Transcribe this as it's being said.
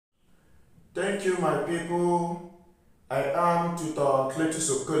Thank you, my people. I am Tutor Cletus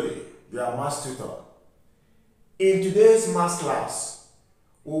Okoli, your math tutor. In today's math class,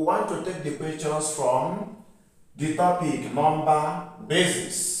 we want to take the questions from the topic number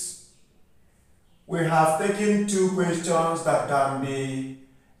basis. We have taken two questions that can be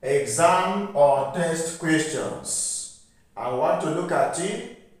exam or test questions. I want to look at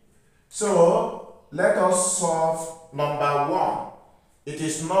it. So let us solve number one. It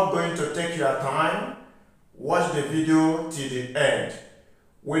is not going to take your time. Watch the video till the end.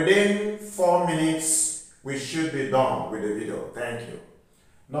 Within 4 minutes, we should be done with the video. Thank you.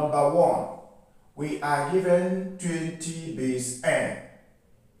 Number one, we are given 20 base n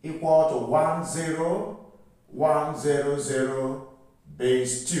equal to 10100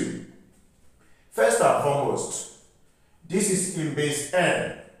 base 2. First and foremost, this is in base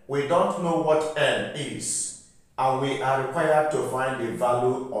n. We don't know what n is, and we are required to find the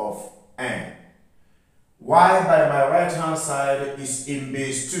value of n. Y by my right hand side is in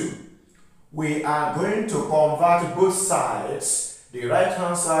base 2. We are going to convert both sides, the right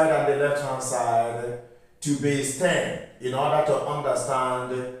hand side and the left hand side, to base 10 in order to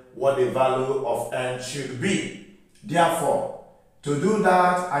understand what the value of n should be. Therefore, to do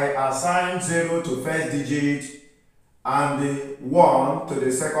that, I assign 0 to first digit and 1 to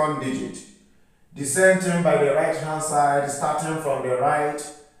the second digit. The same thing by the right hand side. Starting from the right,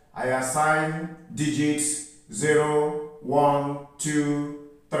 I assign digits 0, 1, 2,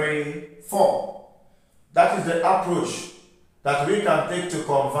 3, 4. That is the approach that we can take to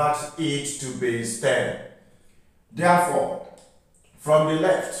convert it to base 10. Therefore, from the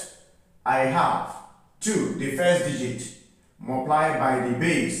left, I have 2, the first digit, multiplied by the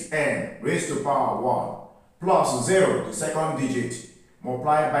base n raised to power 1, plus 0, the second digit,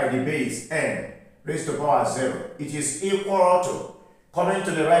 multiplied by the base n raised to power 0. It is equal to, coming to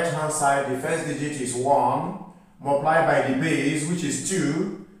the right hand side, the first digit is 1, multiplied by the base, which is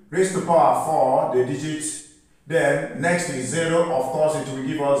 2, raised to power 4, the digit. Then next is 0. Of course, it will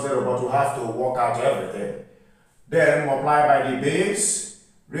give us 0, but we have to work out everything. Then multiply by the base,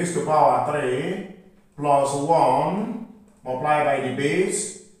 raised to power 3, plus 1, multiply by the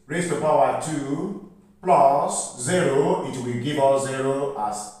base, raised to power 2, plus 0, it will give us 0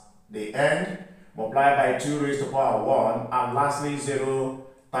 as the end, multiply by 2 raised to power 1, and lastly 0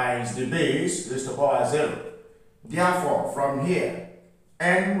 times the base raised to power 0. Therefore, from here,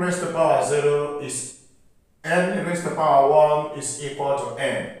 n raised to power 0 is n raised to power 1 is equal to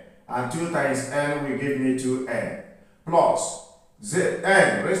n, and 2 times n will give me 2n, plus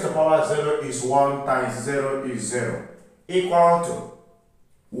n raised to power 0 is 1 times 0 is 0, equal to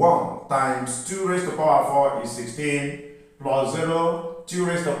 1 times 2 raised to power 4 is 16, plus 0, 2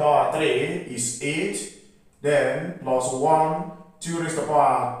 raised to power 3 is 8, then plus 1, 2 raised to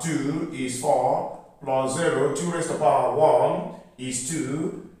power 2 is 4, plus 0, 2 raised to power 1 is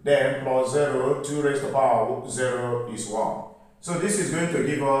 2, then plus 0, 2 raised to power 0 is 1. So this is going to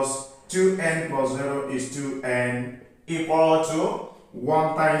give us 2n plus 0 is 2n, equal to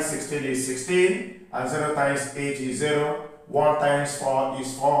 1 times 16 is 16, and 0 times 8 is 0, 1 times 4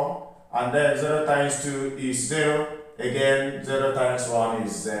 is 4, and then 0 times 2 is 0, again 0 times 1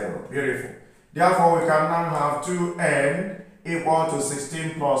 is 0. Beautiful. Therefore, we can now have 2n equal to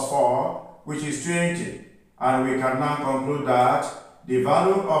 16 plus 4, which is 20. And we can now conclude that the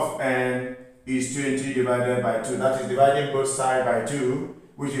value of n is 20 divided by 2. That is dividing both sides by 2,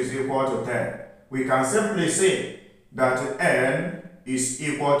 which is equal to 10. We can simply say that n is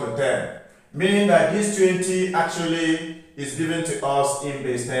equal to 10. Meaning that this 20 actually is given to us in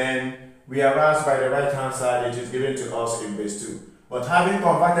base 10, whereas by the right hand side it is given to us in base 2. But having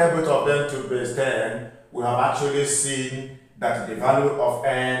converted both of them to base 10, we have actually seen that the value of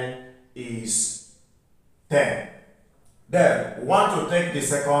n is 10. Then we want to take the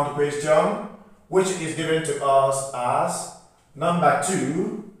second question, which is given to us as number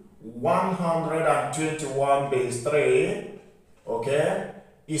 2, 121 base 3, okay,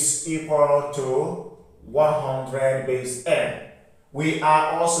 is equal to 100 base n. We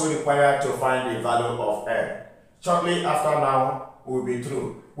are also required to find the value of n. Shortly after now, we'll be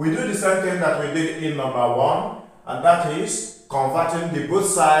through. We do the same thing that we did in number 1, and that is converting the both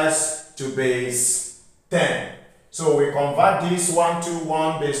sides to base 10. So we convert this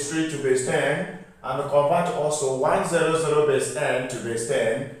 121 base 3 to base 10, and convert also 100 base n to base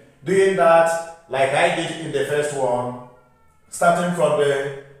 10. Doing that like I did in the first one, starting from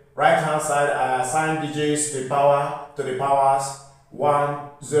the right hand side, I assign digits to the powers 1,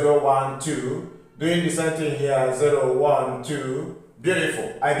 0, 1, 2. Doing the same thing here, 0, 1, 2.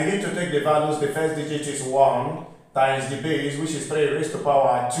 Beautiful. I begin to take the values. The first digit is 1 times the base, which is 3 raised to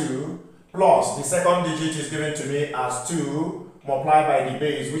power 2, plus the second digit is given to me as 2 multiplied by the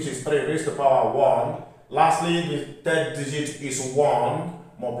base, which is 3 raised to power 1. Lastly, the third digit is 1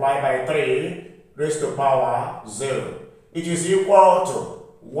 multiplied by 3 raised to power 0. It is equal to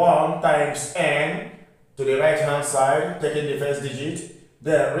 1 times n to the right hand side, taking the first digit,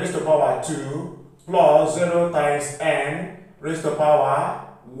 then raised to power 2 plus 0 times n raised to power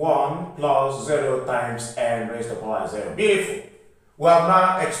 1 plus 0 times n raised to power 0. Beautiful. We have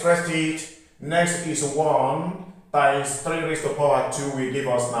now expressed it. Next is 1 times 3 raised to power 2 will give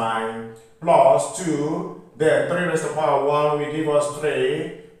us 9, plus 2, then 3 raised to power 1 will give us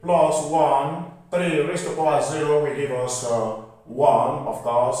 3, plus 1, 3 raised to power 0 will give us 1, of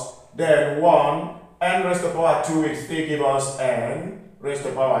course. Then 1, n raised to power 2 will still give us n raised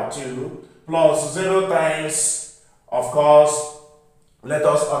to power 2, plus 0 times, of course, let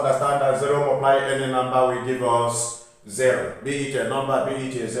us understand that 0 multiplied any number will give us 0, be it a number, be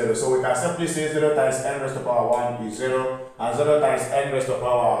it a 0. So we can simply say 0 times n raised to power 1 is 0, and 0 times n raised to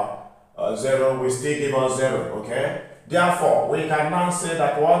power 0 will still give us 0, okay? Therefore, we can now say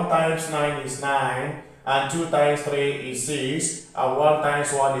that 1 times 9 is 9, and 2 times 3 is 6, and 1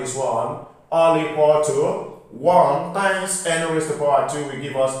 times 1 is 1, all equal to 1 times n raised to power 2 will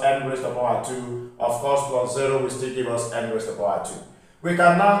give us n raised to power 2, of course, plus 0 will still give us n raised to power 2. We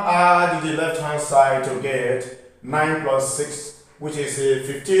can now add the left hand side to get 9 plus 6, which is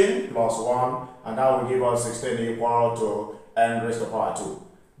 15 plus 1, and that will give us 16 equal to n raised to power 2.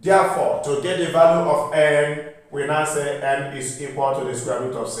 Therefore, to get the value of n, we now say n is equal to the square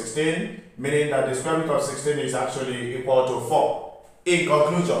root of 16, meaning that the square root of 16 is actually equal to 4. In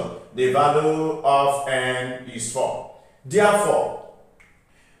conclusion, the value of n is 4. Therefore,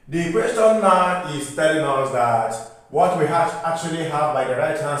 the question now is telling us that what we actually have by the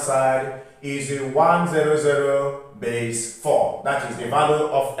right hand side is the 100 base 4. That is, the value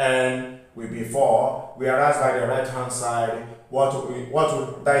of n will be 4, whereas by the right hand side, that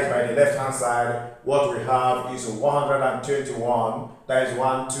is by the left hand side, what we have is 121, that is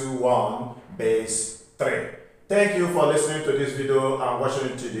 121 base 3. Thank you for listening to this video and watching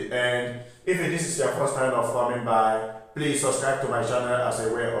it to the end. If this is your first time of coming by, please subscribe to my channel as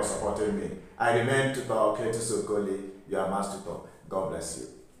a way of supporting me. I remain Tutor Cletus Okoli, your master tutor. God bless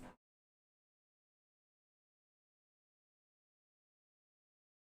you.